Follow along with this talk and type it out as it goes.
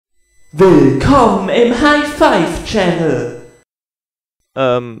Willkommen im High Five Channel!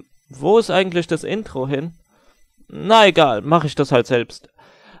 Wo ist eigentlich das Intro hin? Na egal, mache ich das halt selbst.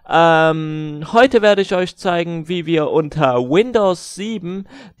 Heute werde ich euch zeigen, wie wir unter Windows 7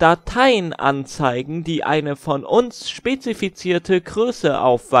 Dateien anzeigen, die eine von uns spezifizierte Größe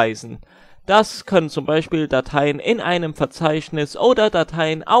aufweisen. Das können zum Beispiel Dateien in einem Verzeichnis oder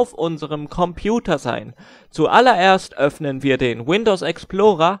Dateien auf unserem Computer sein. Zuallererst öffnen wir den Windows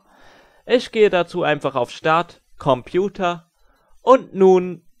Explorer. Ich gehe dazu einfach auf Start, Computer und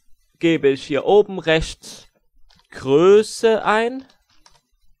nun gebe ich hier oben rechts Größe ein,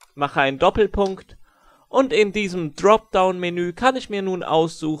 mache einen Doppelpunkt und in diesem Dropdown-Menü kann ich mir nun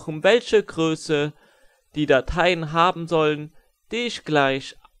aussuchen, welche Größe die Dateien haben sollen, die ich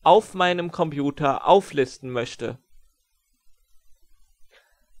gleich auf meinem Computer auflisten möchte.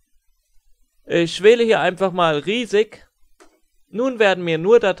 Ich wähle hier einfach mal riesig. Nun werden mir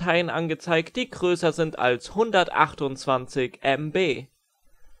nur Dateien angezeigt, die größer sind als 128 MB.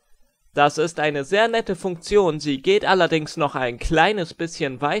 Das ist eine sehr nette Funktion, sie geht allerdings noch ein kleines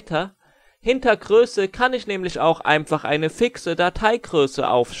bisschen weiter. Hinter Größe kann ich nämlich auch einfach eine fixe Dateigröße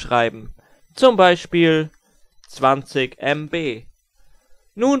aufschreiben. Zum Beispiel 20 MB.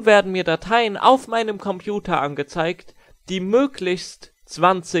 Nun werden mir Dateien auf meinem Computer angezeigt, die möglichst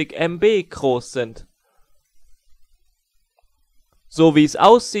 20 MB groß sind. So wie es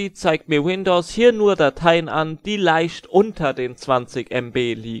aussieht, zeigt mir Windows hier nur Dateien an, die leicht unter den 20 MB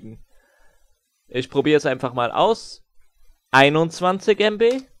liegen. Ich probiere es einfach mal aus. 21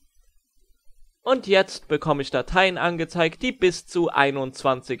 MB. Und jetzt bekomme ich Dateien angezeigt, die bis zu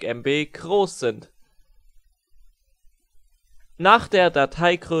 21 MB groß sind. Nach der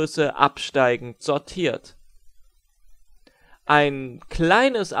Dateigröße absteigend sortiert. Ein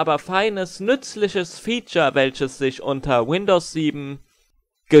kleines, aber feines, nützliches Feature, welches sich unter Windows 7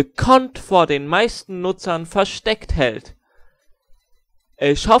 gekonnt vor den meisten Nutzern versteckt hält.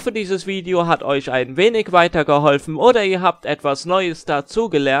 Ich hoffe, dieses Video hat euch ein wenig weitergeholfen oder ihr habt etwas Neues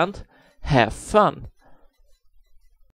dazugelernt. Have fun!